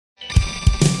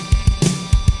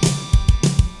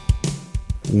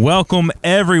Welcome,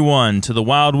 everyone, to the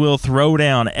Wild Wheel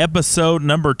Throwdown, episode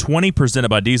number 20, presented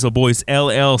by Dieselboys,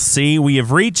 LLC. We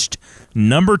have reached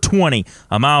number 20,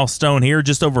 a milestone here,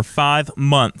 just over 5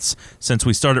 months since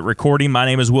we started recording. My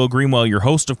name is Will Greenwell, your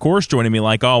host, of course. Joining me,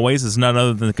 like always, is none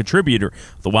other than the contributor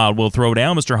of the Wild Wheel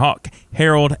Throwdown, Mr. Hawk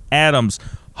Harold Adams.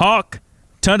 Hawk,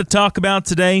 ton to talk about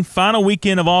today. Final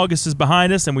weekend of August is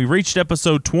behind us, and we reached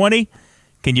episode 20.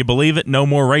 Can you believe it? No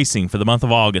more racing for the month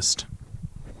of August.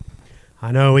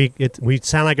 I know we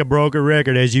sound like a broken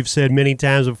record, as you've said many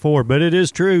times before, but it is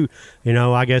true. You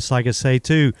know, I guess, like I say,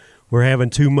 too, we're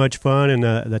having too much fun, and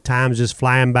the time's just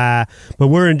flying by. But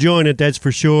we're enjoying it, that's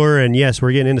for sure. And, yes,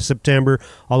 we're getting into September,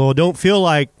 although it don't feel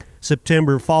like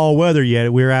September fall weather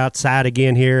yet. We're outside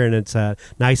again here, and it's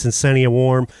nice and sunny and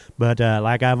warm. But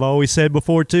like I've always said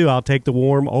before, too, I'll take the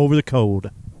warm over the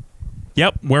cold.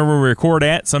 Yep, where we record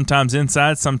at, sometimes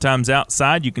inside, sometimes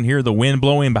outside. You can hear the wind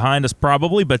blowing behind us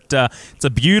probably, but it's a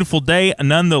beautiful day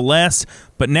nonetheless.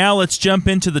 But now let's jump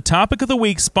into the topic of the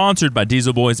week, sponsored by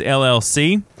Dieselboys,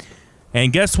 LLC.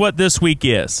 And guess what this week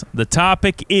is? The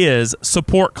topic is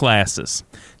support classes.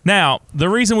 Now, the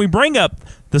reason we bring up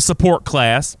the support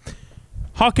class,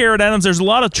 Hawk Harold Adams, there's a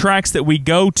lot of tracks that we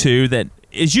go to that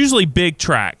is usually big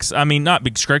tracks. I mean, not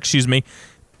big tracks, excuse me.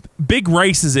 Big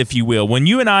races, if you will. When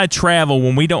you and I travel,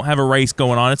 when we don't have a race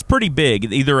going on, it's pretty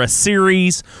big, either a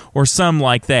series or something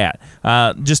like that.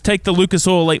 Just take the Lucas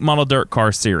Oil Late Model Dirt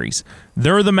Car Series.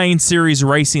 They're the main series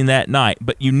racing that night,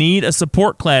 but you need a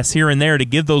support class here and there to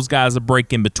give those guys a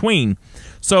break in between.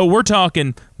 So we're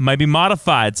talking maybe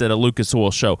modifieds at a Lucas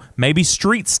Oil show, maybe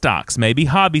street stocks, maybe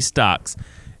hobby stocks.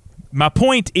 My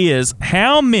point is,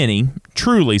 how many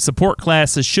truly support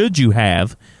classes should you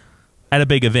have at a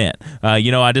big event?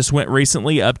 I just went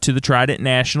recently up to the Trident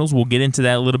Nationals. We'll get into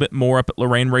that a little bit more up at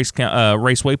Lorain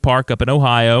Raceway Park up in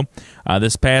Ohio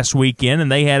this past weekend,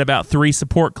 and they had about 3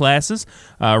 support classes.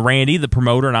 Randy, the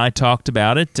promoter, and I talked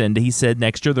about it, and he said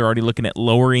next year they're already looking at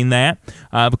lowering that.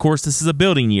 Of course, this is a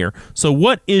building year. So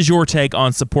what is your take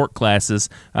on support classes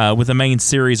with a main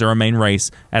series or a main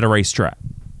race at a racetrack?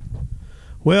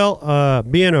 Well,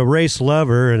 being a race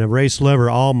lover and a race lover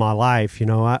all my life, you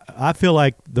know, I feel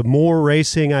like the more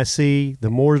racing I see, the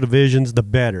more divisions, the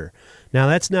better. Now,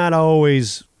 that's not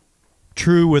always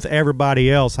true with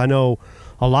everybody else. I know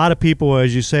a lot of people,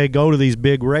 as you say, go to these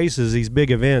big races, these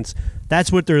big events.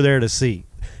 That's what they're there to see.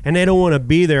 And they don't want to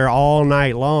be there all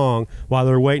night long while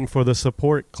they're waiting for the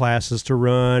support classes to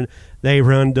run. They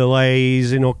run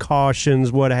delays,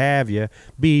 cautions, what have you,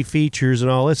 B features and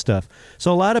all this stuff.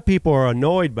 So a lot of people are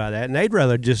annoyed by that, and they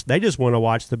just want to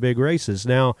watch the big races.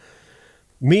 Now,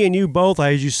 me and you both,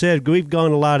 as you said, we've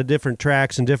gone to a lot of different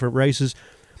tracks and different races.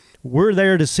 We're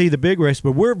there to see the big race,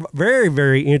 but we're very,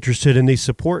 very interested in these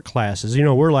support classes.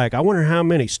 We're like, I wonder how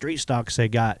many street stocks they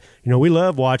got. We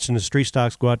love watching the street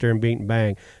stocks go out there and beat and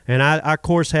bang. And I of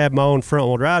course, have my own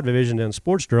front-wheel drive division in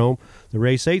Sportsdrome, the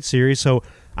Race 8 series. So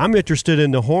I'm interested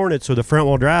in the Hornets or the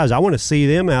front-wheel drives. I want to see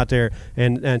them out there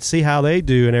and see how they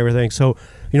do and everything. So,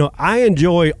 I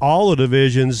enjoy all the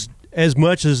divisions as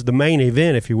much as the main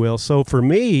event, if you will. So for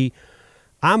me,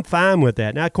 I'm fine with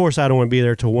that. Now, of course, I don't want to be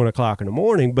there till 1 o'clock in the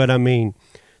morning, but I mean,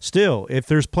 still, if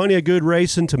there's plenty of good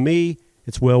racing, to me,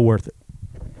 it's well worth it.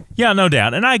 Yeah, no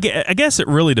doubt. And I guess it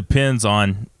really depends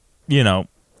on,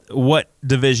 what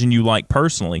division you like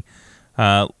personally.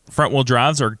 Front-wheel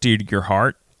drives are dear to your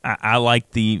heart. I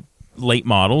like the late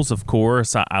models, of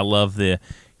course. I love the,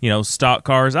 stock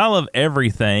cars. I love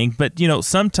everything. But,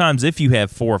 sometimes if you have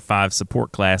 4 or 5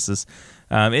 support classes,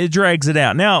 it drags it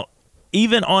out. Now,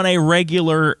 even on a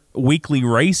regular weekly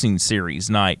racing series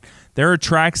night, there are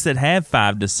tracks that have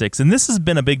 5 to 6, and this has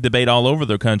been a big debate all over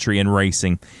the country in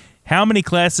racing. How many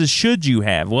classes should you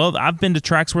have? Well, I've been to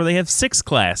tracks where they have 6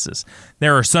 classes.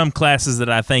 There are some classes that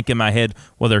I think in my head,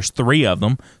 well, there's 3 of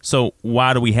them, so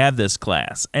why do we have this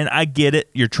class? And I get it.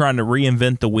 You're trying to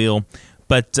reinvent the wheel.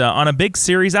 But on a big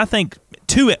series, I think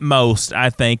 2 at most, I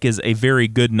think, is a very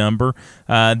good number.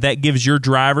 That gives your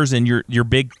drivers and your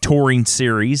big touring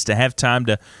series to have time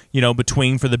to,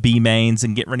 between for the B mains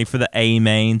and get ready for the A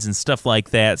mains and stuff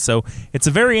like that. So it's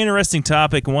a very interesting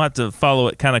topic, and we'll have to follow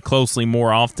it kind of closely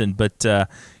more often. But,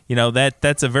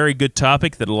 that's a very good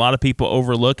topic that a lot of people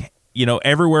overlook.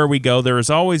 Everywhere we go, there is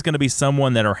always going to be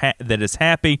someone that is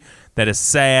happy, that is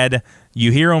sad.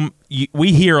 You hear them.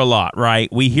 We hear a lot, right?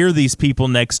 We hear these people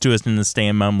next to us in the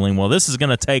stand mumbling, well, this is going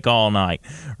to take all night,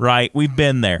 right? We've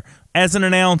been there. As an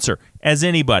announcer, as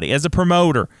anybody, as a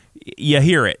promoter, you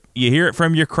hear it. You hear it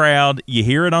from your crowd. You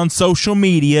hear it on social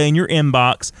media in your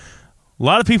inbox. A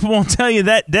lot of people won't tell you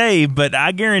that day, but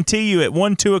I guarantee you at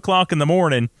 1, 2 o'clock in the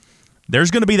morning,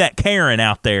 there's going to be that Karen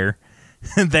out there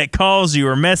that calls you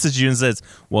or messages you and says,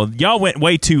 well, y'all went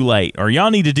way too late, or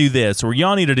y'all need to do this, or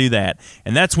y'all need to do that.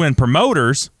 And that's when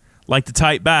promoters like to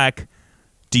type back,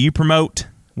 do you promote?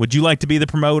 Would you like to be the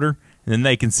promoter? And then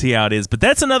they can see how it is. But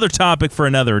that's another topic for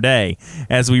another day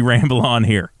as we ramble on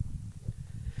here.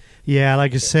 Yeah,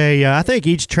 like I say, I think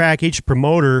each track, each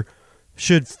promoter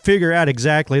should figure out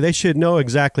exactly. They should know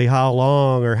exactly how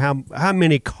long or how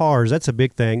many cars. That's a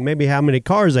big thing. Maybe how many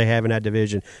cars they have in that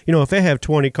division. You know, if they have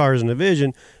 20 cars in the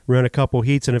division, run a couple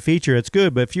heats and a feature, it's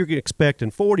good. But if you're expecting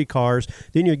 40 cars,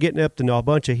 then you're getting up to a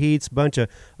bunch of heats, bunch of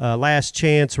last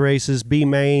chance races, B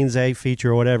mains, A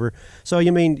feature, or whatever. So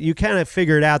you kind of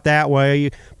figure it out that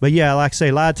way. But yeah, like I say,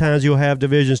 a lot of times you'll have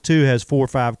divisions 2 has 4 or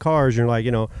 5 cars. And you're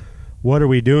like, what are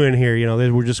we doing here?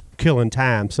 We're just killing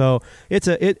time. So it's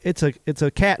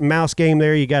a cat and mouse game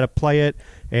there. You got to play it,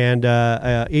 and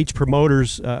each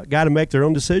promoter's got to make their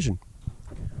own decision.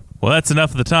 Well, that's enough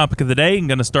of the topic of the day. I'm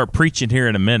going to start preaching here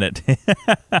in a minute.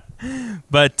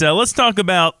 But let's talk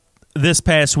about this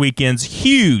past weekend's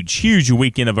huge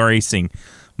weekend of racing.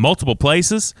 Multiple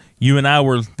places. You and I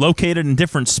were located in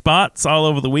different spots all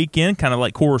over the weekend, kind of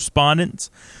like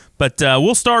correspondents. But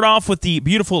we'll start off with the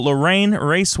beautiful Lorraine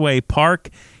Raceway Park.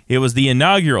 It was the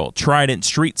inaugural Trident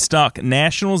Street Stock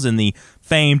Nationals in the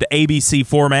famed ABC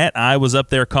format. I was up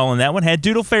there calling that one. Had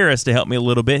Doodle Ferris to help me a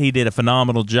little bit. He did a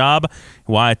phenomenal job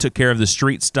while I took care of the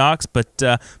street stocks. But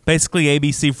basically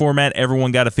ABC format,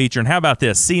 everyone got a feature. And how about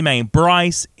this? C-Main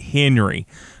Bryce Henry.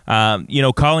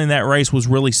 Calling that race was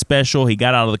really special. He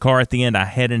got out of the car at the end. I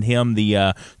handed him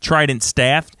the Trident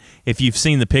staff. If you've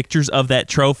seen the pictures of that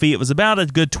trophy, it was about a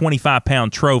good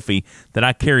 25-pound trophy that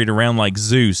I carried around like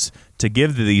Zeus to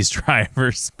give to these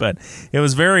drivers. But it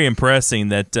was very impressive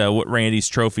that what Randy's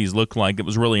trophies looked like. It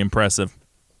was really impressive.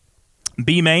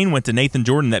 B main went to Nathan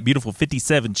Jordan, that beautiful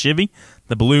 57 Chevy,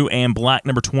 the blue and black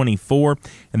number 24.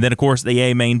 And then, of course, the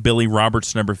A main, Billy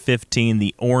Roberts, number 15,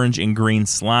 the orange and green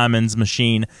Slyman's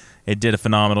machine. It did a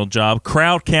phenomenal job.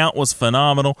 Crowd count was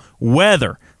phenomenal.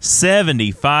 Weather,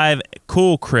 75,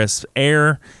 cool, crisp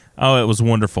air. Oh, it was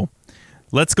wonderful.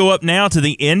 Let's go up now to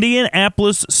the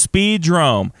Indianapolis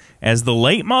Speedrome, as the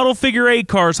late model figure 8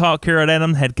 cars Hawk Carrot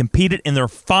Adams had competed in their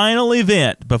final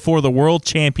event before the World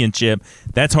Championship.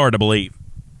 That's hard to believe.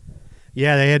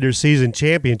 Yeah, they had their season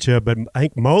championship, but I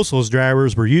think most of those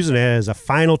drivers were using it as a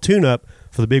final tune-up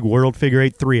for the big World Figure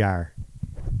 8 3-hour.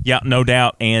 Yeah, no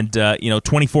doubt. And,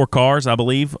 24 cars, I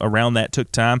believe, around that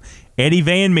took time. Eddie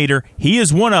Van Meter, he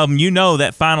is one of them.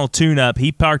 That final tune-up.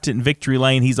 He parked it in victory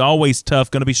lane. He's always tough,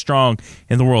 going to be strong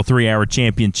in the World 3-Hour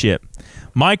Championship.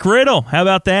 Mike Riddle, how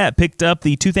about that? Picked up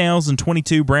the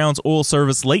 2022 Browns Oil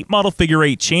Service Late Model Figure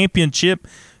 8 Championship.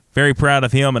 Very proud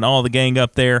of him and all the gang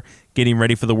up there getting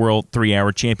ready for the World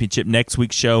 3-Hour Championship. Next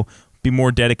week's show be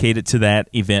more dedicated to that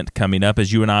event coming up,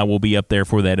 as you and I will be up there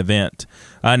for that event.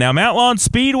 Now, Mount Lawn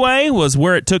Speedway was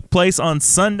where it took place on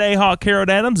Sunday, Hawk Harold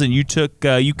Adams, and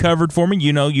you covered for me.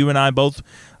 You and I both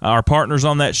are partners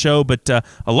on that show, but a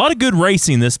lot of good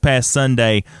racing this past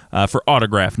Sunday for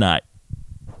Autograph Night.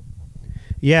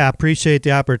 Yeah, I appreciate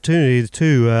the opportunity,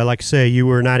 too. Like I say, you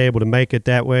were not able to make it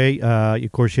that way.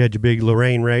 Of course, you had your big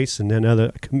Lorraine race and then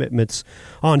other commitments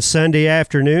on Sunday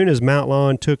afternoon as Mount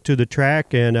Lawn took to the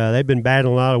track, and they've been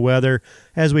battling a lot of weather,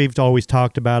 as we've always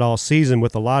talked about all season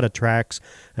with a lot of tracks,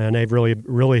 and they've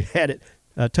really had it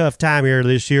a tough time here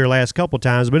this year, last couple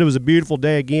times, but it was a beautiful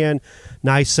day again.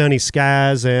 Nice sunny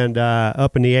skies and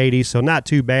up in the 80s, so not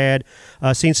too bad.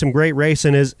 Seen some great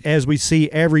racing as we see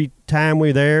every time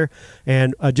we're there.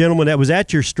 And a gentleman that was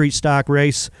at your street stock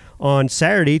race on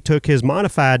Saturday took his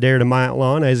modified there to Mount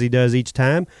Lawn, as he does each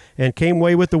time, and came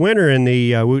away with the winner in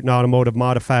the Wooten Automotive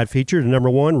Modified feature, the number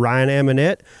 1, Ryan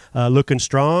Amonette, looking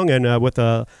strong and with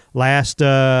a last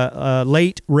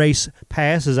late race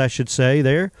pass, as I should say,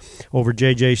 there over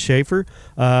J.J. Schaefer.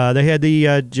 They had the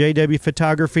JW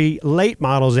Photography late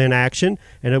models in action,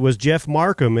 and it was Jeff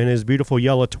Markham in his beautiful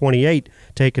yellow 28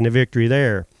 taking the victory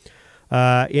there.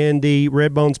 In the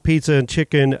Red Bones Pizza and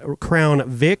Chicken Crown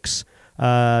Vicks,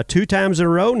 2 times in a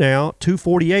row now,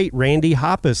 248, Randy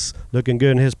Hoppus looking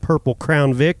good in his purple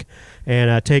Crown Vic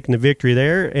and taking the victory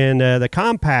there. And the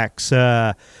compacts,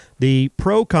 the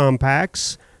Pro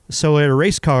Compacts, so at a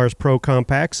Race Cars Pro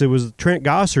Compacts, it was Trent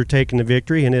Gosser taking the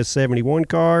victory in his 71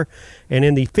 car. And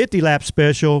in the 50-lap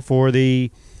special for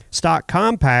the Stock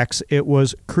Compacts, it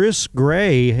was Chris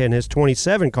Gray in his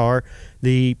 27 car,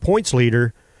 the points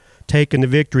leader, taking the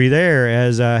victory there,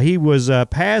 as he was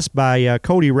passed by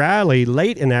Cody Riley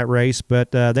late in that race,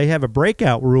 but they have a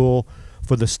breakout rule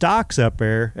for the stocks up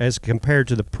there as compared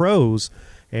to the pros,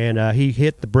 and he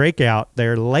hit the breakout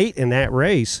there late in that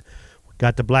race.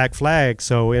 got the black flag,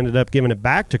 so ended up giving it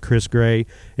back to Chris Gray.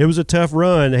 It was a tough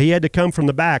run. He had to come from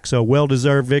the back, so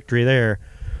well-deserved victory there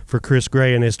for Chris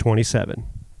Gray in his 27.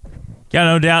 Yeah,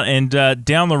 no doubt. And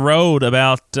down the road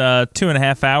about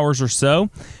 2.5 hours or so,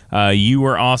 you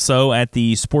were also at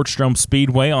the Sportsdrome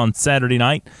Speedway on Saturday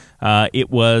night.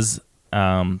 It was,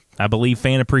 I believe,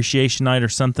 Fan Appreciation Night or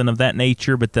something of that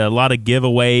nature, but a lot of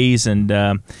giveaways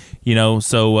and,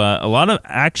 so a lot of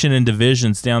action in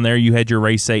divisions down there. You had your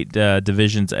Race 8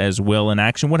 divisions as well in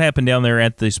action. What happened down there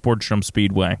at the Sportsdrome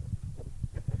Speedway?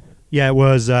 Yeah, it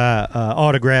was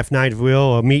autograph night, if you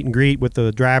will, a meet and greet with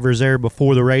the drivers there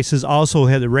before the races. Also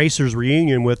had the racers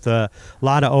reunion with a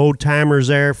lot of old timers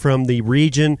there from the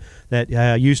region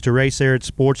that used to race there at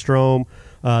Sportsdrome.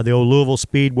 The old Louisville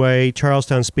Speedway,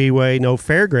 Charlestown Speedway,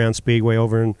 Fairground Speedway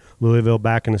over in Louisville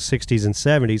back in the 60s and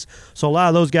 70s. So a lot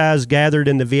of those guys gathered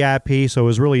in the VIP, so it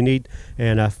was really neat.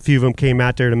 And a few of them came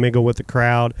out there to mingle with the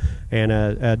crowd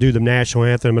and do the national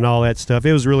anthem and all that stuff.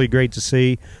 It was really great to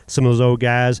see some of those old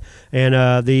guys. And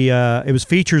it was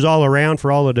features all around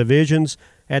for all the divisions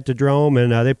at the Drome,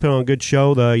 and they put on a good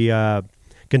show. The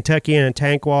Kentucky and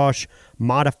Tank Wash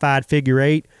Modified Figure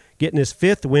 8. Getting his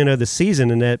 5th win of the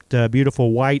season in that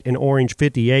beautiful white and orange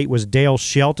 58 was Dale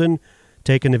Shelton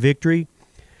taking the victory.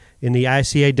 In the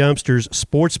ICA Dumpsters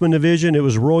Sportsman Division, it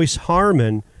was Royce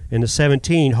Harmon in the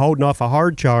 17 holding off a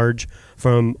hard charge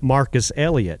from Marcus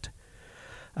Elliott.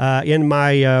 In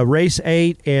my Race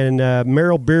 8 and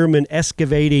Merrill Bierman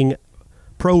Excavating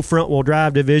Pro Front-Wheel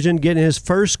Drive Division, getting his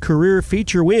first career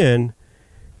feature win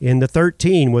in the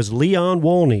 13 was Leon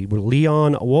Wolney, with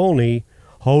Leon Wolney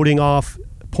holding off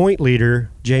point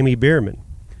leader Jamie Bierman.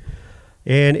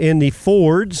 And in the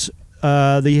Fords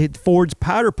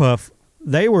Powder Puff,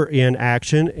 they were in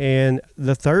action, and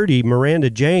the 30, Miranda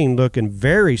Jane, looking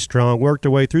very strong, worked her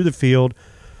way through the field,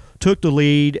 took the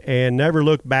lead, and never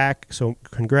looked back. So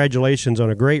congratulations on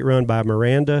a great run by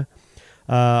Miranda.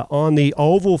 On the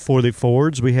oval for the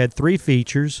Fords, we had 3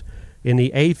 features. In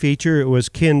the A feature, it was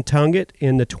Ken Tungett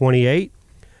in the 28,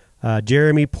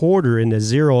 Jeremy Porter in the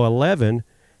 011,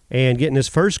 and getting his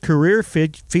first career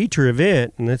feature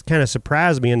event, and that kind of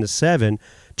surprised me in the 7,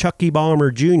 Chucky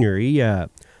Balmer Jr. He a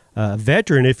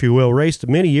veteran, if you will, raced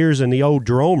many years in the old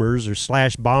Dromers or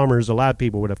slash Bombers, a lot of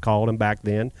people would have called him back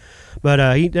then.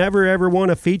 But he never, ever won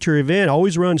a feature event,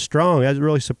 always run strong. That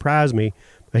really surprised me.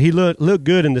 But he looked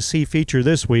good in the C feature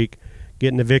this week,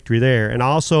 getting the victory there. And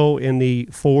also in the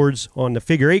Fords on the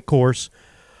Figure 8 course,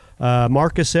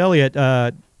 Marcus Elliott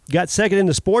got second in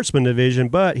the Sportsman Division,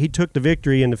 but he took the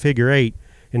victory in the Figure 8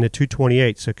 in the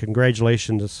 228. So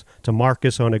congratulations to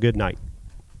Marcus on a good night.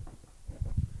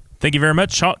 Thank you very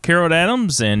much, Hawk Carrot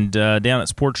Adams, and down at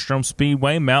Sportsdrome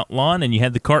Speedway, Mount Lawn, and you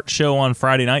had the kart show on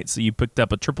Friday night, so you picked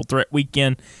up a triple threat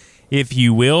weekend, if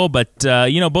you will. But,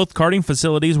 both karting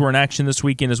facilities were in action this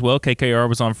weekend as well. KKR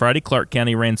was on Friday. Clark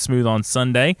County ran smooth on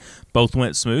Sunday. Both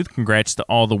went smooth. Congrats to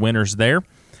all the winners there.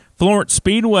 Florence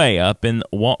Speedway up in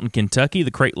Walton, Kentucky. The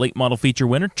Crate Late Model Feature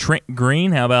winner, Trent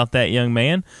Green. How about that young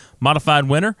man? Modified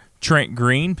winner, Trent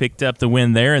Green, picked up the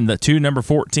win there. And the 2 number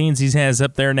 14s he has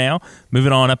up there now.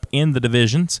 Moving on up in the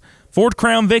divisions. Ford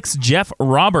Crown Vics, Jeff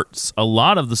Roberts. A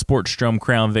lot of the Sportsdrome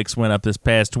Crown Vics went up this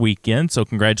past weekend, so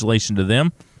congratulations to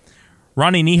them.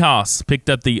 Ronnie Niehaus picked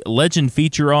up the Legend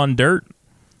Feature on Dirt.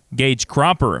 Gage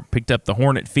Cropper picked up the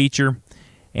Hornet Feature.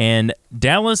 And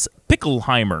Dallas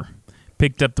Pickleheimer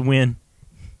picked up the win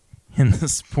in the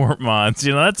Sport Mods.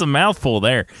 That's a mouthful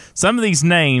there. Some of these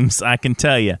names, I can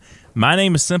tell you. My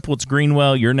name is simple. It's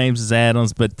Greenwell. Your name is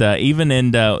Adams. But even in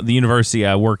the university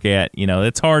I work at,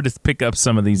 it's hard to pick up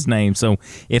some of these names. So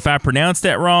if I pronounced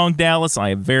that wrong, Dallas, I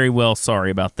am very well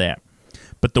sorry about that.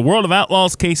 But the World of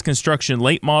Outlaws Case Construction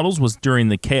Late Models was during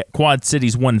the Quad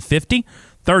Cities 150.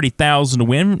 $30,000 to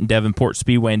win, Davenport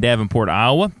Speedway in Davenport,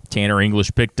 Iowa. Tanner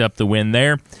English picked up the win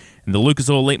there. In the Lucas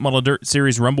Oil Late Model Dirt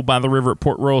Series Rumble by the River at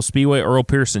Port Royal Speedway, Earl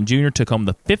Pearson Jr. took home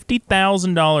the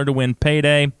 $50,000 to win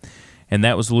payday, and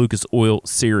that was the Lucas Oil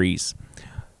Series.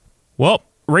 Well,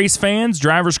 race fans,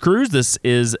 drivers, crews, this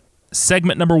is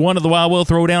segment number 1 of the Wild Wheel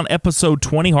Throwdown, episode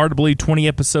 20. Hard to believe 20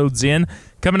 episodes in.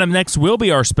 Coming up next will be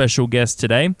our special guest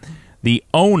today, the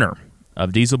owner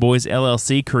of Dieselboys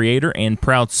LLC, creator and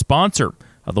proud sponsor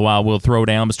of the Wild Wheel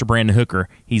Throwdown, Mr. Brandon Hooker.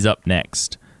 He's up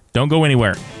next. Don't go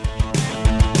anywhere.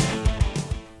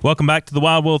 Welcome back to the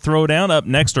Wild Wheel Throwdown. Up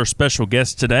next, our special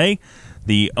guest today,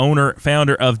 the owner,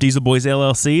 founder of Dieselboys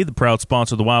LLC, the proud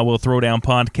sponsor of the Wild Wheel Throwdown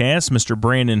podcast, Mr.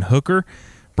 Brandon Hooker.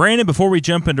 Brandon, before we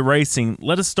jump into racing,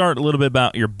 let us start a little bit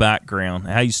about your background,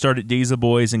 how you started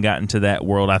Dieselboys and got into that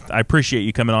world. I appreciate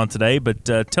you coming on today, but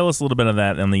tell us a little bit of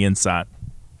that on the inside.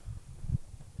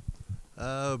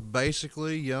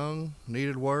 Basically, young,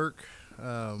 needed work.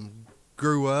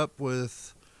 Grew up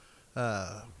with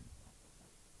the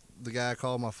guy I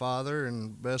call my father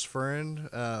and best friend,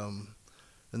 and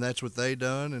that's what they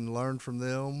done and learned from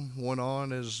them. Went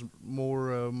on as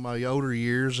more my older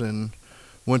years and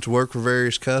went to work for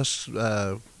various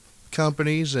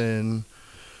companies and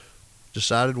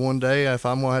decided one day if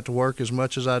I'm going to have to work as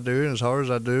much as I do and as hard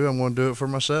as I do, I'm going to do it for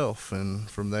myself. And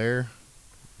from there,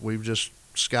 we've just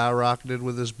skyrocketed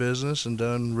with this business and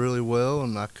done really well,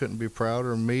 and I couldn't be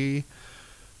prouder of me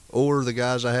or the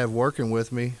guys I have working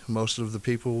with me. Most of the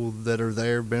people that are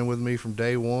there have been with me from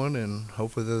day one, and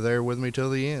hopefully they're there with me till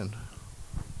the end.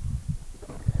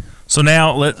 So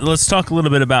now let's talk a little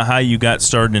bit about how you got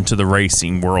started into the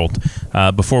racing world.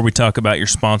 Before we talk about your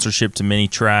sponsorship to many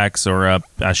tracks, or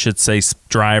I should say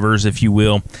drivers, if you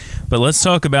will. But let's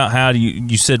talk about how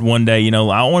you said one day,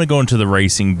 I want to go into the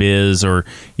racing biz, or,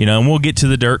 and we'll get to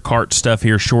the dirt cart stuff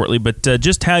here shortly, but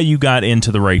just how you got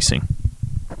into the racing.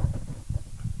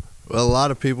 Well, a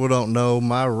lot of people don't know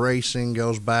my racing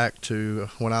goes back to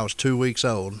when I was 2 weeks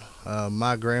old.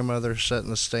 My grandmother sat in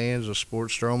the stands of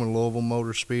Sportstrom and Louisville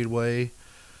Motor Speedway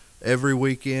every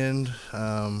weekend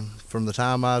from the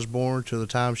time I was born to the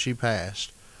time she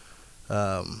passed.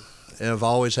 And I've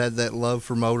always had that love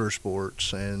for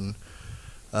motorsports, and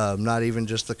not even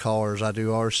just the cars. I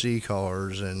do RC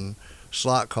cars and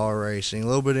slot car racing, a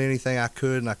little bit of anything I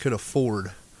could and I could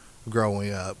afford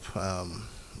growing up.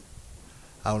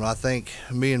 I don't know, I think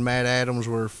me and Matt Adams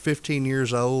were 15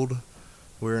 years old.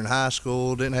 We were in high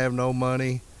school, didn't have no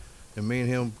money, and me and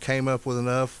him came up with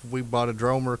enough. We bought a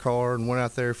Dromer car and went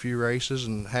out there a few races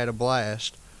and had a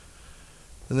blast.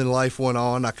 And then life went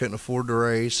on. I couldn't afford to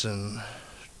race, and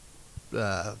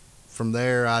from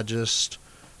there I just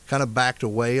kind of backed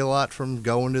away a lot from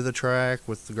going to the track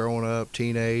with the growing up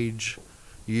teenage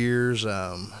years.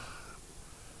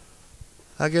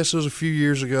 I guess it was a few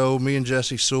years ago. Me and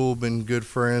Jesse Sewell been good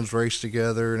friends, raced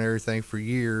together and everything for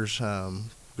years.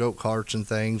 Goat karts and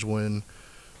things when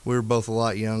we were both a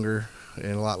lot younger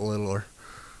and a lot littler.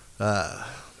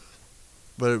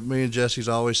 But me and Jesse's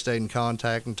always stayed in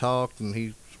contact and talked, and he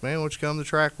said, man, why don't you come to the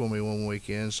track with me one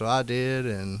weekend? So I did,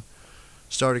 and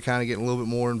started kind of getting a little bit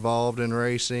more involved in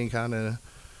racing, kind of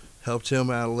helped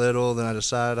him out a little. Then I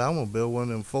decided I'm going to build one of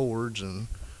them Fords, and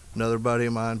another buddy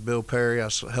of mine, Bill Perry, I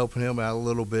was helping him out a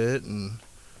little bit and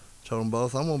told them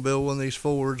both, I'm going to build one of these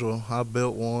Fords. Well, I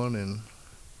built one, and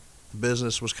the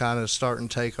business was kind of starting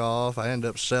to take off. I ended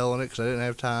up selling it because I didn't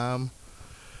have time.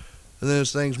 And then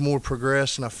as things more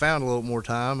progressed and I found a little more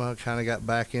time, I kind of got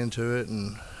back into it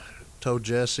and told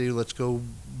Jesse, let's go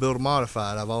build a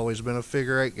modified. I've always been a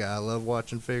figure eight guy. I love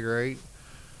watching figure eight.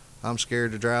 I'm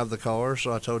scared to drive the car,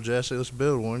 so I told Jesse, let's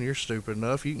build one. You're stupid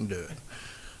enough. You can do it.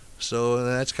 So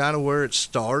that's kind of where it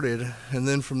started. And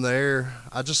then from there,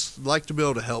 I just like to be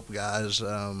able to help guys.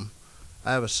 I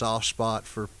have a soft spot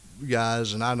for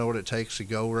guys, and I know what it takes to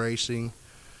go racing.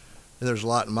 And there's a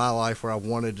lot in my life where I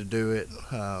wanted to do it.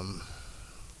 I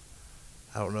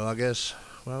don't know, I guess,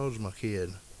 well, I was my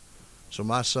kid. So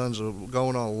my son's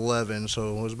going on 11,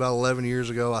 so it was about 11 years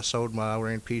ago I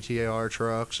ran PTAR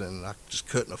trucks, and I just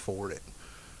couldn't afford it.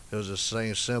 It was just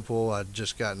same simple. I'd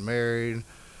just gotten married.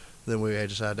 Then we had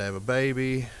decided to have a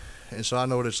baby. And so I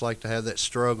know what it's like to have that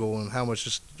struggle and how much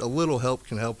just a little help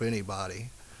can help anybody.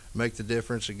 Make the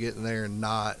difference of getting there and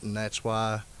not. And that's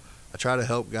why I try to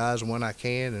help guys when I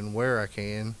can and where I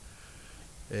can.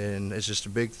 And it's just a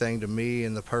big thing to me,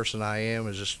 and the person I am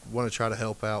is just want to try to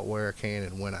help out where I can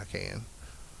and when I can.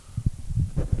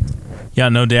 Yeah,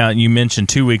 no doubt. You mentioned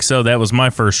 2 weeks ago, that was my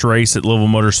first race at Louisville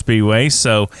Motor Speedway.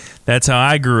 So that's how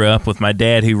I grew up, with my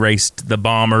dad, who raced the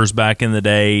Bombers back in the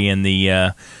day, and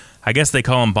the I guess they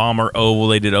call them Bomber Oval.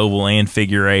 They did oval and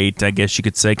figure eight, I guess you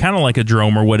could say. Kind of like a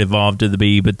Dromer, what evolved to the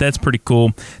be, but that's pretty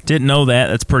cool. Didn't know that.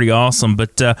 That's pretty awesome.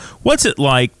 But what's it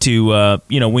like to,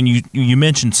 when you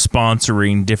mentioned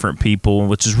sponsoring different people,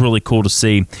 which is really cool to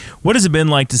see. What has it been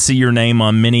like to see your name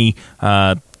on many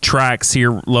tracks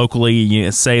here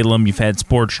locally? Salem, you've had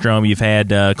Sportstrom, you've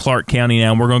had Clark County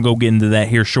now, and we're going to go get into that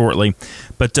here shortly.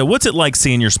 But what's it like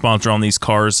seeing your sponsor on these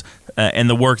cars and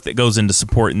the work that goes into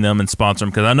supporting them and sponsoring them?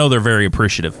 Because I know they're very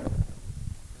appreciative.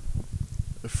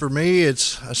 For me,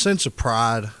 it's a sense of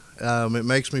pride. It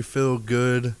makes me feel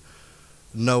good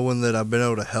knowing that I've been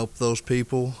able to help those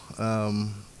people.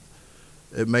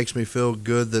 It makes me feel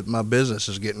good that my business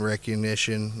is getting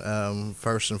recognition,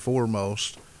 first and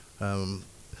foremost.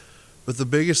 But the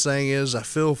biggest thing is I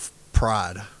feel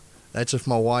pride. That's if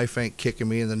my wife ain't kicking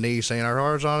me in the knee saying our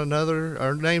name's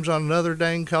on another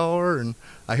dang car, and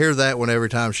I hear that every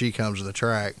time she comes to the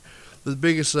track. the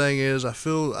biggest thing is I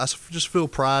just feel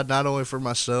pride not only for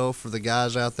myself, for the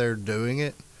guys out there doing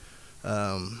it,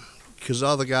 because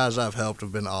all the guys I've helped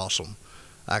have been awesome.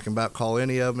 I can about call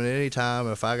any of them at any time.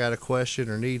 If I got a question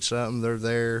or need something, they're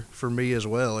there for me as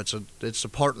well. It's a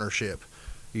partnership.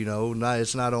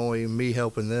 It's not only me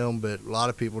helping them, but a lot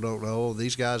of people don't know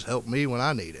these guys help me when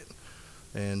I need it.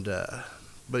 And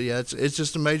but yeah, it's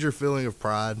just a major feeling of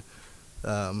pride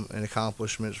and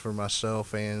accomplishments for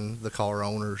myself and the car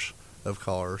owners of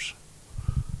cars.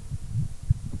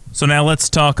 So now let's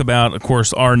talk about, of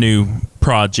course, our new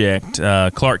project,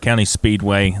 Clark County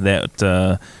Speedway,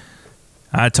 that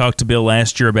I talked to Bill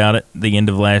last year about it, the end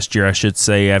of last year, I should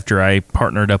say, after I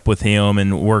partnered up with him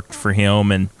and worked for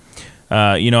him. And,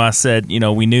 I said,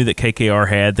 we knew that KKR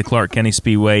had the Clark County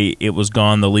Speedway. It was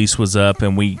gone. The lease was up,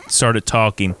 and we started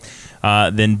talking.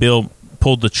 Then Bill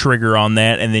pulled the trigger on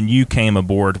that, and then you came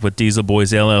aboard with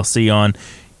Dieselboys LLC on.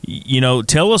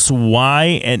 Tell us why,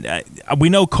 and we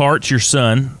know karts. Your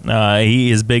son,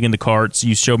 he is big into karts.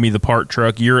 You showed me the part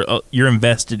truck. You're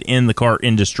invested in the kart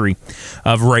industry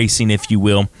of racing, if you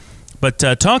will. But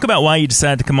talk about why you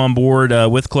decided to come on board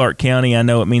with Clark County. I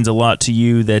know it means a lot to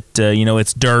you that,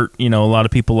 it's dirt. A lot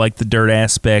of people like the dirt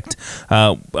aspect.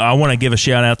 I want to give a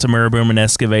shout-out to Murray Bierman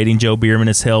Excavating. Joe Bierman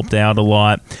has helped out a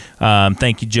lot.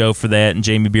 Thank you, Joe, for that, and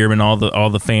Jamie Bierman, all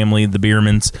the family, the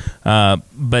Biermans.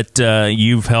 But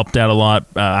you've helped out a lot.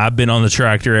 I've been on the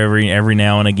tractor every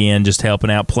now and again, just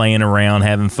helping out, playing around,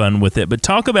 having fun with it. But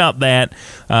talk about that,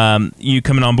 you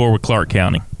coming on board with Clark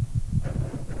County.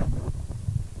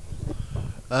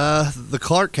 The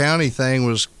Clark County thing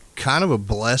was kind of a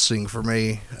blessing for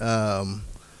me.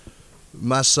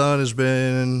 My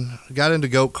son got into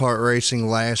go-kart racing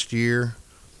last year,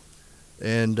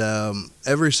 and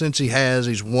ever since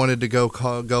he's wanted to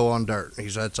go on dirt.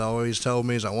 That's all he's told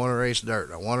me is, I want to race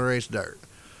dirt. I want to race dirt.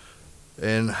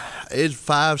 And it's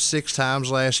 5-6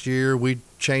 times last year we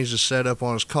changed the setup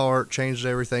on his kart, changed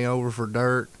everything over for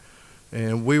dirt.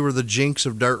 And we were the jinx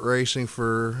of dirt racing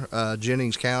for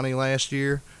Jennings County last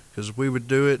year, because we would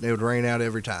do it and it would rain out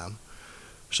every time.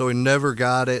 So we never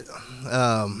got it.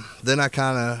 Then I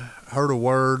kind of heard a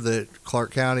word that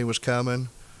Clark County was coming.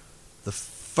 The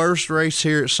first race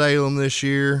here at Salem this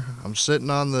year, I'm sitting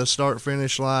on the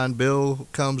start-finish line. Bill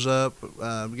comes up,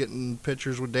 getting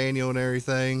pictures with Daniel and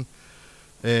everything.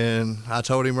 And I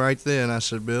told him right then, I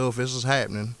said, Bill, if this is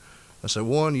happening, I said,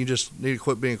 one, you just need to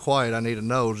quit being quiet. I need to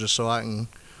know just so I can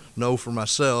know for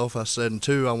myself. I said, and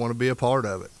two, I want to be a part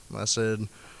of it. I said,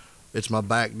 it's my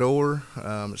back door.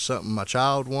 It's something my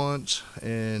child wants.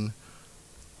 And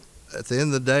at the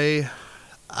end of the day,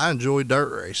 I enjoy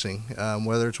dirt racing,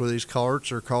 whether it's with these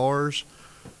karts or cars.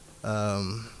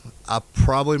 I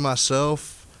probably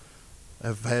myself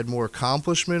have had more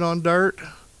accomplishment on dirt,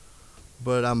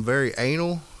 but I'm very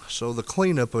anal. So the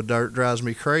cleanup of dirt drives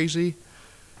me crazy.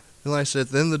 And like I said, at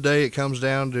the end of the day, it comes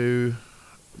down to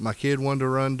my kid wanted to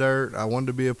run dirt. I wanted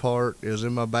to be a part. It was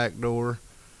in my back door.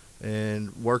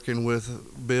 And working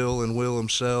with Bill and Will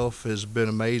himself has been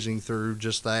amazing through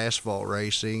just the asphalt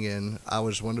racing. And I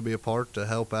just wanted to be a part to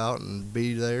help out and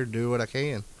be there, do what I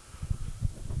can.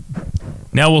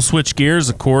 Now we'll switch gears,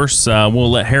 of course.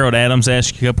 We'll let Harold Adams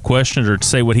ask you a couple questions or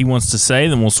say what he wants to say.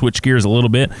 Then we'll switch gears a little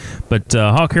bit. But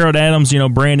Hawk Harold Adams,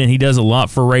 Brandon, he does a lot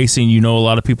for racing. A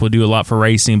lot of people do a lot for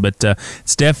racing. But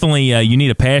it's definitely you need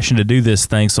a passion to do this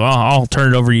thing. So I'll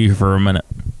turn it over to you for a minute.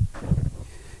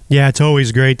 Yeah, it's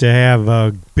always great to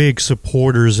have big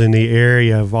supporters in the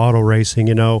area of auto racing.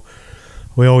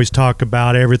 We always talk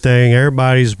about everything.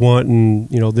 Everybody's wanting,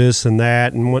 this and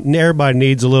that. And everybody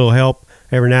needs a little help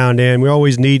every now and then. We're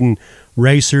always needing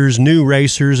racers, new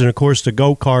racers, and of course the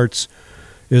go-karts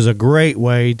is a great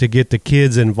way to get the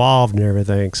kids involved and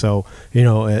everything. So,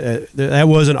 that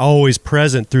wasn't always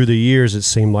present through the years, it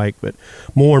seemed like, but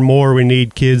more and more we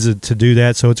need kids to do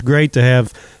that. So it's great to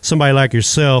have somebody like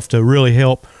yourself to really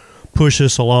help push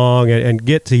us along and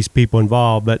get these people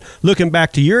involved. But looking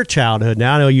back to your childhood,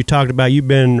 now I know you talked about you've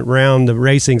been around the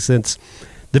racing since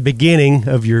the beginning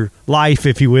of your life,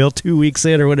 if you will, 2 weeks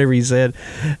in or whatever you said.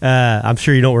 I'm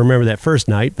sure you don't remember that first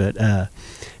night, but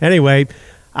anyway,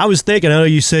 I was thinking, I know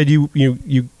you said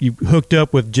you hooked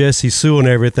up with Jesse Sewell and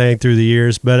everything through the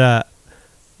years, but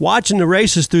watching the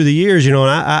races through the years, and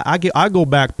I go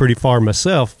back pretty far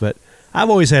myself, but I've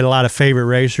always had a lot of favorite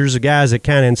racers, the guys that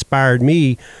kind of inspired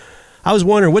me. I was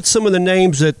wondering, what's some of the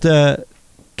names that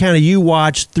kind of you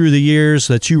watched through the years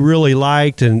that you really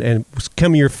liked and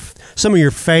some of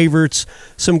your favorites,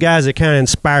 some guys that kind of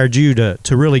inspired you to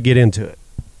really get into it?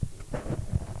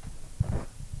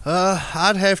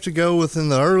 I'd have to go within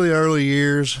the early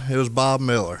years. It was Bob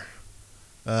Miller.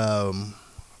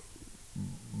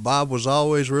 Bob was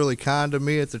always really kind to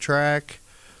me at the track.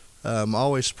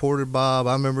 Always supported Bob.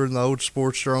 I remember in the old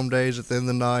Sportsdrome days at the end of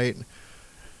the night,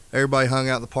 everybody hung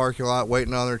out in the parking lot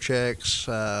waiting on their checks,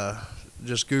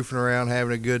 just goofing around,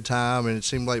 having a good time, and it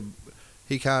seemed like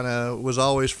he kind of was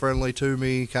always friendly to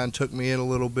me, kind of took me in a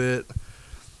little bit.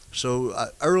 So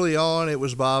early on, it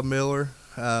was Bob Miller.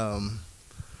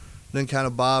 Then kind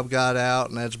of Bob got out,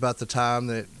 and that's about the time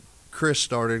that Chris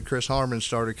Harmon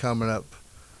started coming up.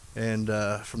 And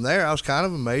from there, I was kind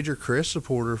of a major Chris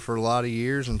supporter for a lot of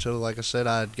years until, like I said,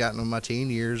 I had gotten in my teen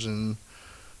years and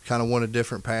kind of went a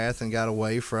different path and got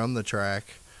away from the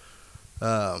track.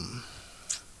 Now,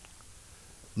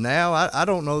 I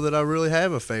don't know that I really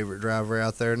have a favorite driver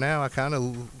out there now. I kind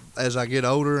of, as I get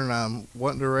older and I'm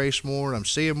wanting to race more and I'm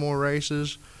seeing more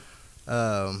races,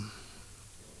 I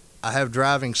have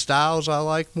driving styles I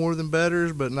like more than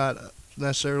betters, but not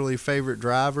necessarily favorite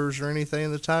drivers or anything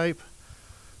of the type.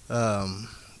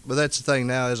 But that's the thing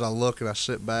now, as I look and I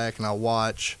sit back and I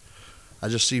watch, I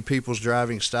just see people's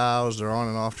driving styles, their on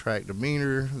and off track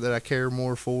demeanor that I care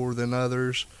more for than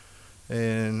others.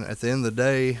 And at the end of the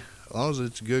day, as long as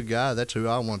it's a good guy, that's who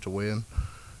I want to win.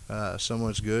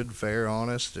 Someone's good, fair,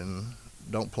 honest, and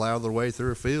don't plow their way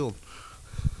through a field.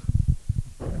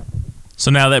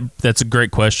 So now that's a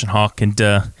great question, Hawk, and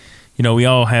we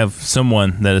all have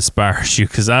someone that inspires you,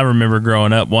 because I remember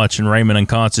growing up watching Raymond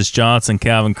Unconscious Johnson,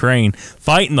 Calvin Crane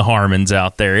fighting the Harmons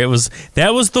out there.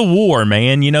 That was the war,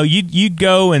 man. You'd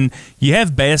go and you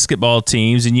have basketball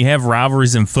teams and you have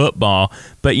rivalries in football,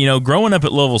 but growing up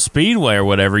at Louisville Speedway or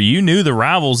whatever, you knew the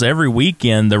rivals every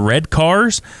weekend: the red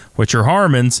cars, which are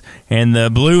Harmons, and the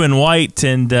blue and white,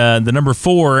 and the number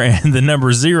 4 and the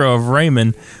number 0 of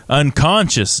Raymond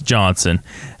Unconscious Johnson,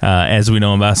 as we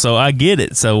know him by. So I get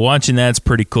it. So watching that's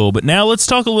pretty cool. But now let's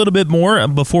talk a little bit more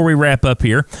before we wrap up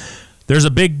here. There's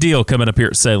a big deal coming up here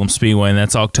at Salem Speedway, and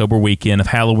that's October weekend of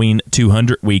Halloween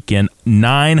 200 weekend.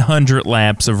 900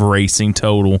 laps of racing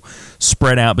total,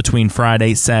 spread out between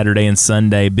Friday, Saturday, and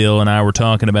Sunday. Bill and I were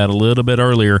talking about a little bit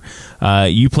earlier.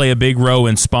 You play a big role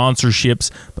in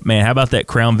sponsorships, but man, how about that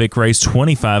Crown Vic race,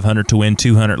 2,500 to win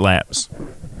 200 laps?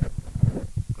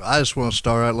 I just want to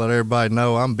start out and let everybody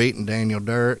know I'm beating Daniel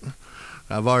Dirt.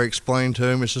 I've already explained to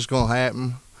him it's just going to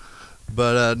happen.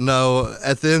 But no,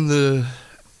 at the end of the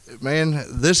man,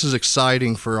 this is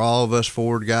exciting for all of us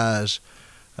Ford guys.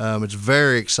 It's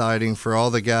very exciting for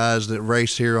all the guys that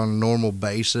race here on a normal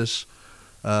basis.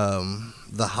 The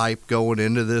hype going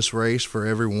into this race for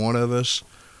every one of us.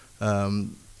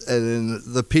 And then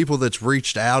the people that's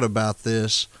reached out about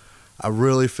this, I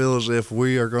really feel as if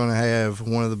we are going to have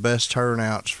one of the best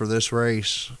turnouts for this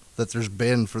race that there's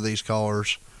been for these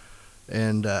cars.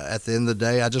 And at the end of the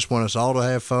day, I just want us all to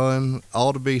have fun,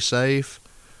 all to be safe.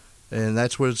 And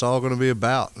that's what it's all going to be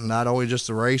about. Not only just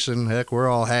the racing. Heck, we're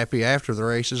all happy after the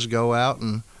races, go out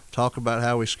and talk about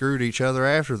how we screwed each other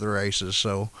after the races.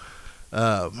 So,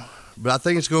 but I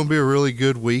think it's going to be a really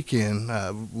good weekend.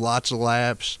 Lots of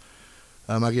laps.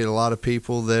 I get a lot of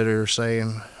people that are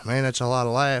saying, man, that's a lot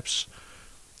of laps.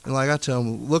 And like I tell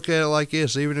them, look at it like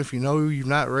this. Even if you know you've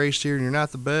not raced here and you're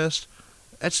not the best,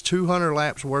 that's 200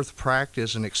 laps worth of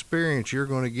practice and experience you're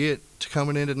going to get to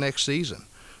coming into next season.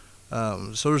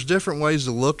 So there's different ways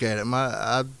to look at it.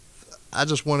 I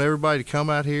just want everybody to come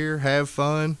out here, have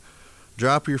fun,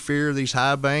 drop your fear of these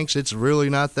high banks. It's really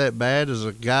not that bad. As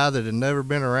a guy that had never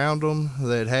been around them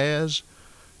that has,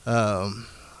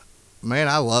 man,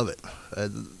 I love it.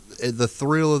 The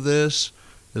thrill of this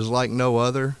is like no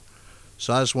other.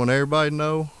 So I just want everybody to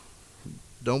know,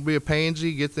 don't be a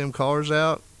pansy, get them cars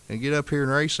out, and get up here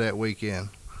and race that weekend.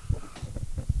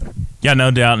 Yeah,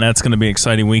 no doubt, and that's going to be an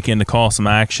exciting weekend to call some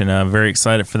action. I'm very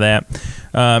excited for that.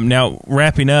 Now,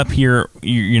 wrapping up here,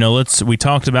 we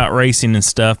talked about racing and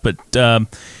stuff, but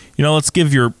let's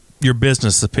give your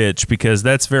business a pitch, because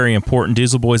that's very important.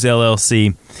 Dieselboys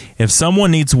LLC. If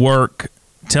someone needs work,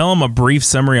 tell them a brief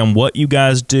summary on what you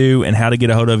guys do and how to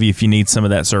get a hold of you if you need some of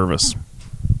that service.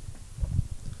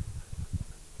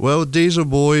 Well,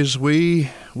 Dieselboys,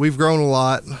 we've grown a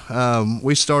lot.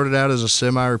 We started out as a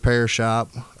semi-repair shop.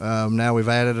 Now we've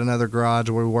added another garage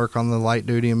where we work on the light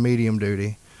duty and medium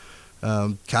duty.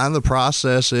 Kind of the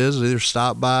process is either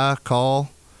stop by, call,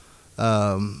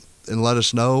 and let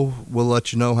us know. We'll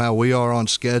let you know how we are on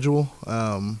schedule.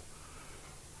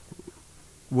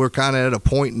 We're kind of at a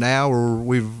point now where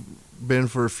we've been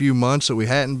for a few months that we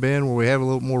hadn't been, where we have a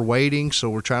little more waiting,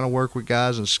 so we're trying to work with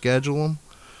guys and schedule them.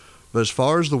 But as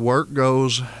far as the work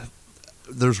goes,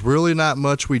 there's really not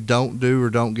much we don't do or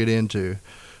don't get into.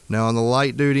 Now, on the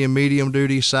light duty and medium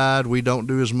duty side, we don't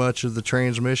do as much of the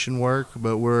transmission work,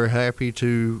 but we're happy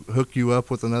to hook you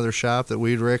up with another shop that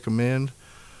we'd recommend.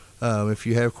 if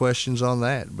you have questions on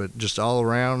that. But just all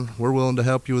around, we're willing to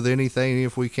help you with anything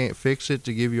if we can't fix it,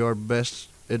 to give you our best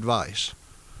advice.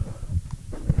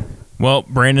 Well,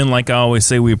 Brandon, like I always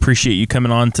say, we appreciate you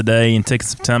coming on today and taking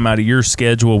some time out of your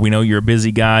schedule. We know you're a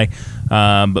busy guy.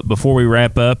 But before we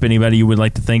wrap up, anybody you would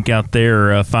like to thank out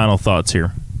there, or final thoughts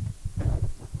here?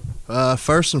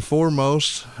 First and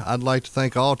foremost, I'd like to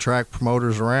thank all track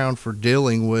promoters around for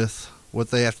dealing with what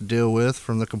they have to deal with,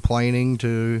 from the complaining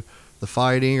to the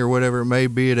fighting or whatever it may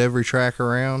be at every track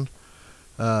around.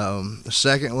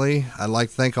 Secondly, I'd like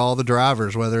to thank all the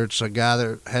drivers, whether it's a guy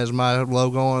that has my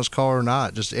logo on his car or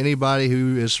not, just anybody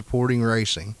who is supporting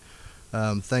racing.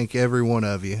 Thank every one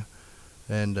of you.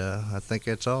 And I think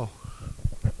that's all.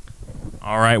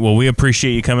 All right. Well, we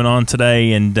appreciate you coming on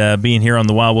today and being here on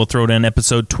the Wild Will Throwdown,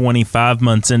 episode 25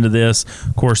 months into this.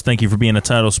 Of course, thank you for being a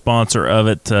title sponsor of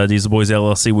it, Dieselboys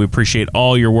LLC. We appreciate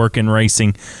all your work in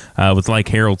racing. Like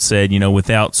Harold said,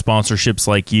 without sponsorships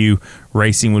like you,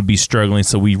 racing would be struggling,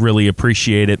 so we really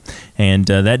appreciate it. And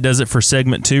that does it for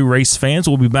segment 2. Race fans,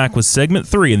 we'll be back with segment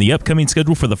 3 in the upcoming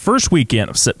schedule for the first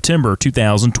weekend of September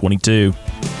 2022.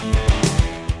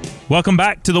 Welcome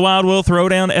back to the Wild Will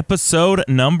Throwdown, episode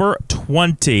number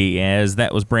 20, as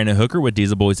that was Brandon Hooker with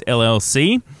Dieselboys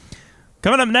LLC.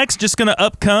 Coming up next, just going to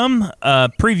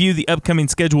preview the upcoming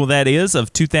schedule, that is,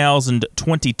 of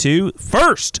 2022.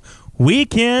 First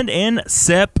weekend in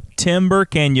September.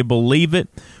 Can you believe it?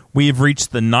 We have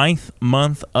reached the 9th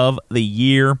month of the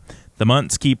year. The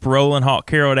months keep rolling, Hawk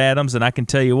Harold Adams, and I can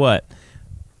tell you what,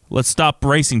 let's stop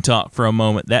racing talk for a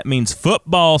moment. That means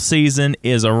football season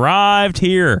is arrived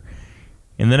here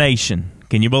in the nation.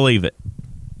 Can you believe it?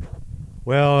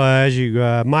 Well, as you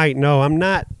might know, I'm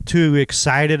not too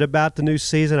excited about the new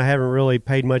season. I haven't really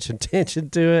paid much attention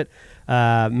to it.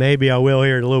 Maybe I will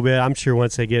here in a little bit. I'm sure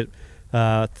once they get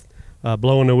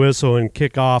blowing the whistle and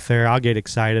kick off there, I'll get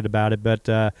excited about it.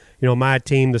 But, my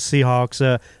team, the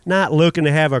Seahawks, not looking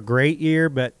to have a great year,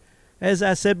 but as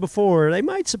I said before, they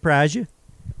might surprise you.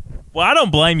 Well, I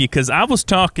don't blame you, because I was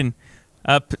talking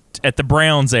up at the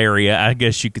Browns area, I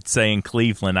guess you could say, in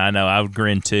Cleveland. I know, I would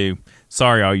grin too.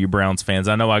 Sorry, all you Browns fans.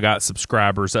 I know I got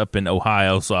subscribers up in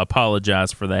Ohio, so I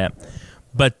apologize for that.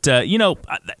 But,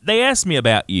 they asked me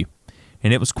about you,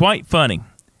 and it was quite funny.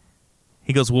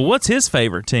 He goes, well, what's his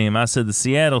favorite team? I said, the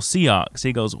Seattle Seahawks.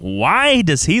 He goes, why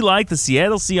does he like the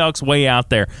Seattle Seahawks way out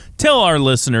there? Tell our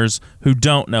listeners who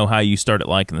don't know how you started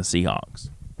liking the Seahawks.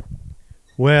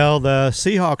 Well, the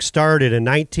Seahawks started in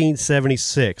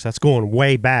 1976. That's going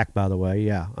way back, by the way.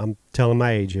 Yeah, I'm telling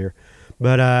my age here.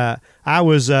 But I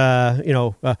was, a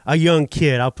young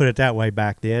kid. I'll put it that way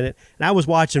back then. And I was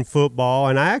watching football,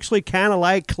 and I actually kind of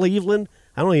like Cleveland.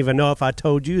 I don't even know if I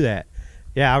told you that.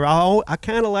 Yeah, I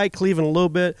kind of like Cleveland a little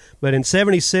bit. But in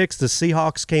 76, the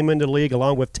Seahawks came into the league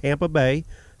along with Tampa Bay.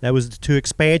 That was the 2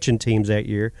 expansion teams that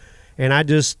year. And I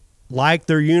just liked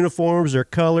their uniforms, their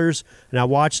colors, and I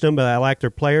watched them, but I liked their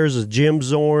players, Jim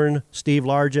Zorn, Steve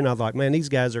Largent. I thought, man, these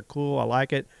guys are cool. I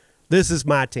like it. This is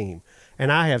my team.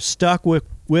 And I have stuck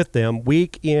with them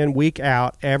week in, week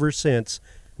out ever since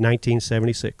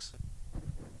 1976.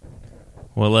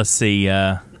 Well, let's see.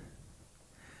 I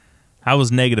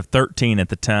was negative 13 at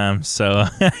the time, so,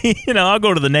 I'll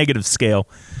go to the negative scale.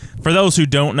 For those who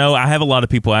don't know, I have a lot of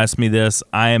people ask me this.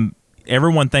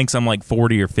 Everyone thinks I'm like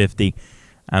 40 or 50.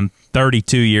 I'm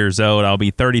 32 years old. I'll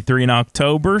be 33 in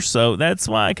October, so that's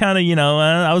why I kind of,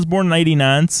 I was born in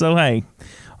 89, so hey,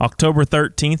 October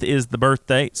 13th is the birth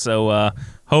date, so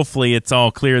hopefully it's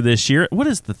all clear this year. What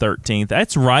is the 13th?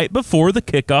 That's right before the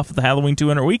kickoff of the Halloween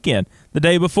 200 weekend, the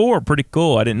day before. Pretty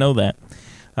cool. I didn't know that.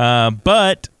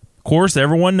 But, of course,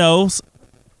 everyone knows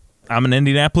I'm an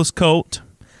Indianapolis Colt.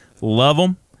 Love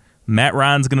them. Matt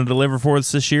Ryan's going to deliver for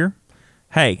us this year.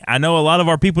 Hey, I know a lot of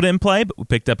our people didn't play, but we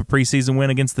picked up a preseason win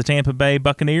against the Tampa Bay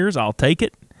Buccaneers. I'll take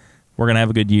it. We're going to have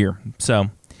a good year. So,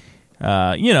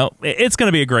 it's going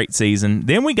to be a great season.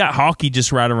 Then we got hockey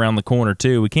just right around the corner,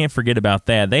 too. We can't forget about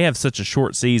that. They have such a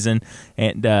short season.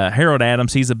 And Harold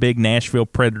Adams, he's a big Nashville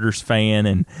Predators fan,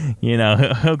 and,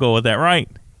 he'll go with that, right?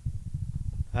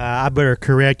 I better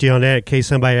correct you on that in case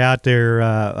somebody out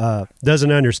there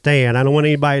doesn't understand. I don't want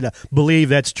anybody to believe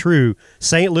that's true.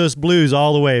 St. Louis Blues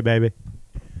all the way, baby.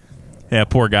 Yeah,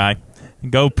 poor guy.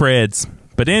 Go Preds.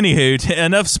 But anywho,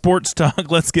 enough sports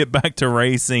talk. Let's get back to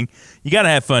racing. You got to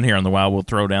have fun here on the Wild World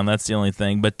Throwdown. That's the only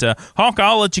thing. But, Hawk,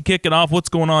 I'll let you kick it off. What's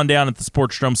going on down at the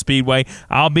Sportstrom Speedway?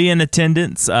 I'll be in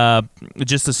attendance,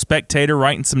 just a spectator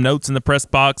writing some notes in the press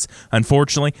box.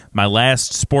 Unfortunately, my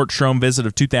last Sportstrom visit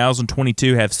of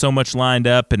 2022 have so much lined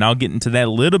up, and I'll get into that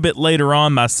a little bit later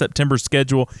on. My September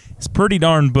schedule is pretty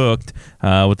darn booked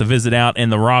with the visit out in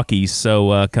the Rockies,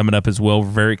 so coming up as well. We're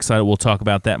very excited. We'll talk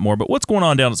about that more. But what's going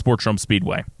on down at Sportstrom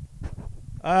Speedway?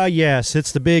 Yes,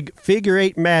 it's the big Figure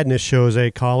Eight Madness show, as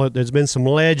they call it. There's been some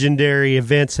legendary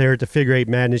events there at the Figure Eight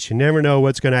Madness. You never know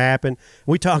what's going to happen.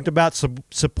 We talked about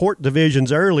support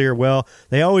divisions earlier. Well,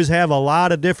 they always have a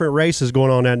lot of different races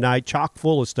going on that night, chock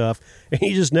full of stuff, and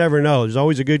you just never know. There's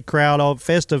always a good crowd, all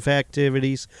festive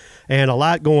activities, and a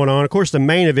lot going on. Of course, the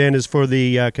main event is for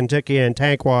the Kentucky and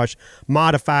Tank Wash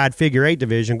Modified Figure Eight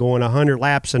division, going 100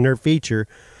 laps in their feature.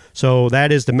 So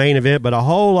that is the main event, but a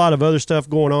whole lot of other stuff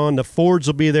going on. The Fords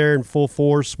will be there in full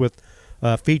force with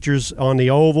features on the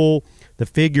oval, the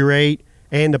figure eight,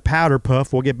 and the powder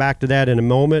puff. We'll get back to that in a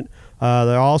moment.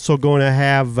 They're also going to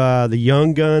have the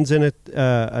Young Guns in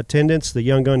attendance, the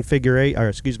Young Gun figure eight, or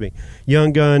excuse me,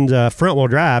 Young Guns front wheel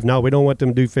drive. No, we don't want them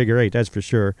to do figure eight, that's for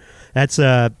sure. That's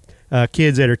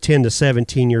kids that are 10 to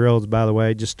 17-year-olds, by the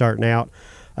way, just starting out.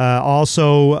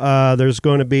 Also, there's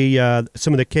going to be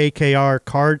some of the KKR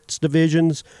karts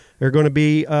divisions. They're going to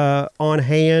be on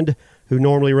hand, who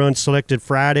normally run Selected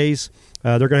Fridays.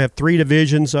 They're going to have 3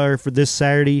 divisions for this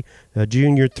Saturday.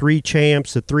 Junior 3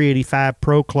 champs, the 385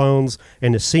 Pro Clones,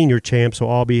 and the Senior champs will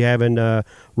all be having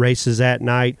races that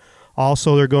night.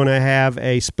 Also, they're going to have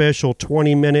a special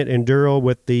 20-minute enduro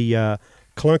with the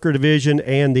clunker division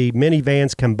and the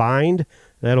minivans combined.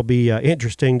 That'll be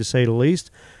interesting, to say the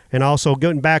least. And also,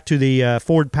 going back to the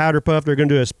Ford Powder Puff, they're going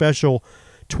to do a special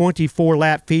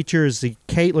 24-lap feature. Is the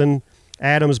Caitlin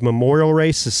Adams Memorial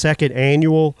Race, the second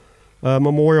annual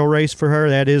memorial race for her.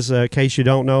 That is, in case you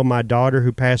don't know, my daughter,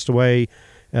 who passed away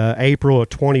April of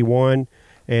 21.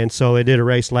 And so they did a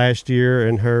race last year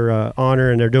in her honor,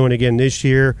 and they're doing it again this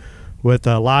year with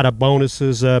a lot of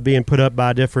bonuses being put up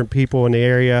by different people in the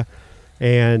area.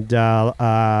 And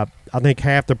I think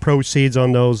half the proceeds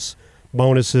on those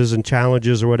bonuses and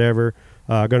challenges or whatever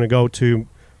are going to go to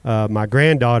my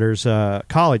granddaughter's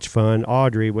college fund,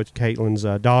 Audrey, which Caitlin's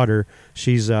daughter.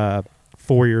 She's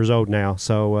 4 years old now,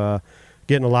 so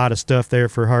getting a lot of stuff there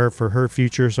for her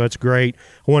future, so that's great.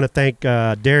 I want to thank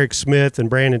Derek Smith and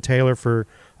Brandon Taylor for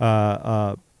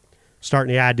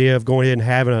starting the idea of going ahead and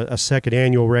having a second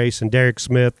annual race, and Derek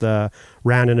Smith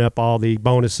rounding up all the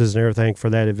bonuses and everything for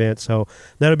that event. So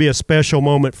that'll be a special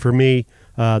moment for me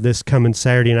this coming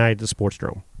Saturday night at the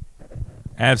Sportsdrome.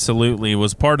 Absolutely. It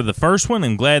was part of the first one,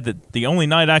 and glad that the only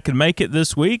night I could make it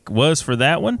this week was for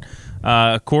that one.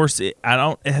 Of course,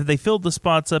 have they filled the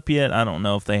spots up yet? I don't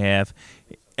know if they have.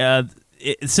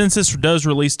 Since this does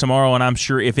release tomorrow, and I'm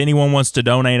sure if anyone wants to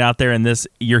donate out there,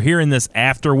 you're hearing this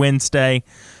after Wednesday,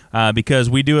 because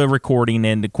we do a recording,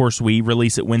 and of course we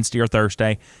release it Wednesday or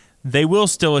Thursday. They will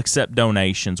still accept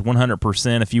donations,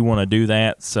 100% if you want to do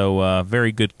that. So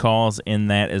very good cause in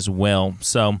that as well.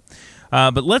 So,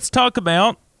 but let's talk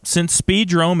about, since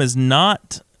Speedrome is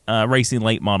not racing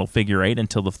late model figure eight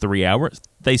until the 3 hours,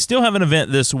 they still have an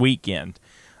event this weekend,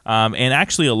 and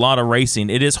actually a lot of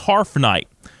racing. It is Harf Night.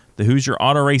 The Hoosier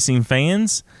Auto Racing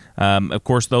fans, of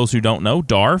course, those who don't know,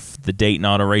 DARF, the Dayton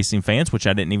Auto Racing fans, which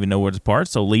I didn't even know was part.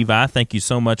 So, Levi, thank you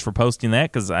so much for posting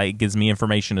that, because it gives me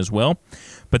information as well.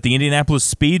 But the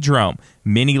Indianapolis Speedrome,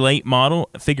 mini late model,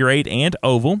 figure eight, and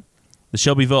oval. The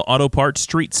Shelbyville Auto Parts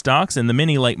Street Stocks and the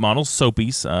mini late models,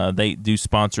 Soapies, they do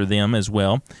sponsor them as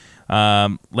well.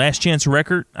 Last Chance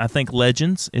Record, I think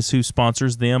Legends is who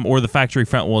sponsors them, or the Factory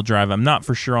Front Wheel Drive. I'm not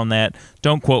for sure on that.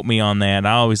 Don't quote me on that.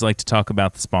 I always like to talk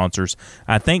about the sponsors.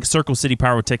 I think Circle City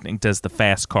Pyrotechnic does the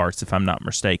fast carts, if I'm not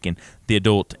mistaken. The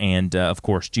adult and, of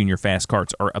course, junior fast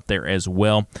carts are up there as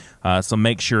well. So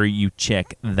make sure you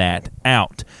check that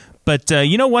out. But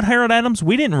you know what, Harold Adams?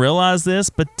 We didn't realize this,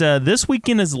 but this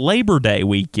weekend is Labor Day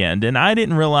weekend, and I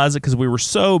didn't realize it because we were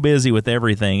so busy with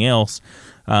everything else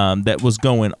that was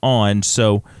going on.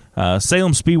 So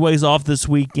Salem Speedway's off this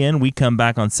weekend. We come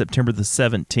back on September the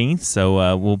 17th,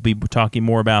 so we'll be talking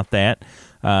more about that.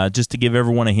 Just to give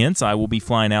everyone a hint, I will be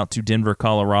flying out to Denver,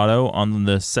 Colorado on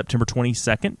the September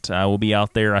 22nd. I will be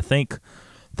out there, I think,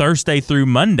 Thursday through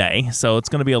Monday, so it's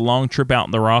going to be a long trip out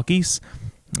in the Rockies.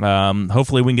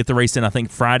 Hopefully we can get the race in. I think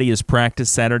Friday is practice,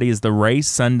 Saturday is the race,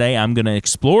 Sunday I'm going to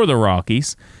explore the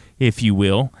Rockies, if you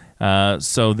will.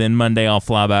 So then Monday I'll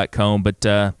fly back home. But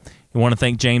We want to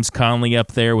thank James Conley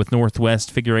up there with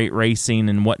Northwest Figure 8 Racing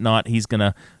and whatnot. He's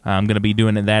gonna be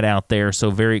doing that out there,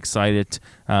 so very excited.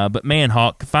 But man,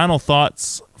 Hawk, final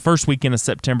thoughts. First weekend of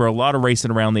September, a lot of racing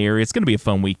around the area. It's going to be a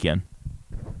fun weekend.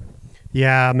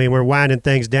 Yeah, I mean, we're winding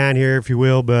things down here, if you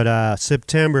will, but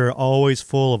September always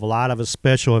full of a lot of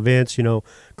special events,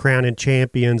 crowning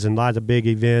champions and lots of big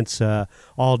events,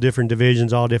 all different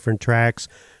divisions, all different tracks.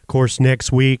 Of course,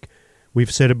 next week,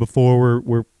 we've said it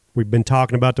before, we've been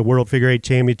talking about the World Figure 8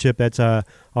 Championship. That's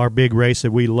our big race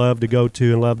that we love to go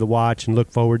to and love to watch and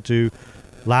look forward to.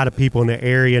 A lot of people in the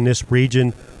area, in this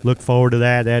region, look forward to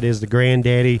that. That is the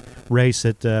Granddaddy race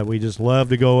that we just love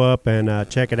to go up and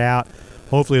check it out.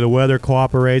 Hopefully the weather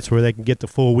cooperates where they can get the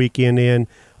full weekend in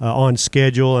on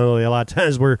schedule. I know a lot of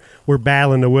times we're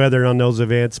battling the weather on those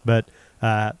events, but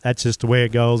that's just the way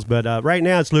it goes. But right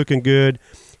now it's looking good.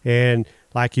 And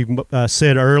like you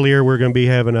said earlier, we're going to be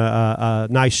having a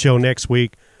nice show next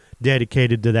week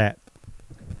dedicated to that.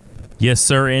 Yes,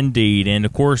 sir, indeed. And,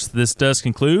 of course, this does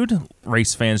conclude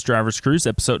Race Fans Drivers Cruise,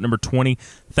 episode number 20.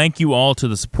 Thank you all to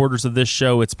the supporters of this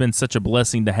show. It's been such a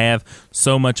blessing to have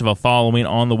so much of a following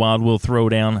on the Wild Wheel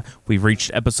Throwdown. We've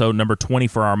reached episode number 20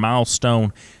 for our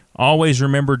milestone. Always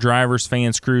remember, Drivers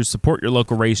Fans Cruise, support your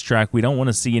local racetrack. We don't want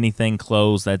to see anything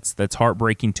closed. That's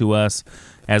heartbreaking to us.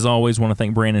 As always, want to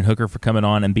thank Brandon Hooker for coming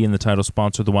on and being the title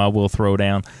sponsor of the Wild Wheel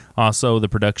Throwdown. Also, the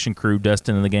production crew,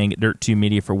 Dustin and the gang at Dirt 2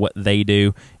 Media for what they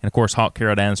do. And, of course, Hawk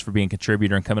Carroll Adams for being a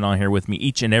contributor and coming on here with me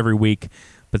each and every week.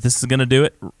 But this is going to do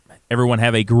it. Everyone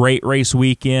have a great race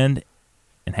weekend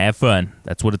and have fun.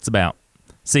 That's what it's about.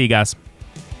 See you guys.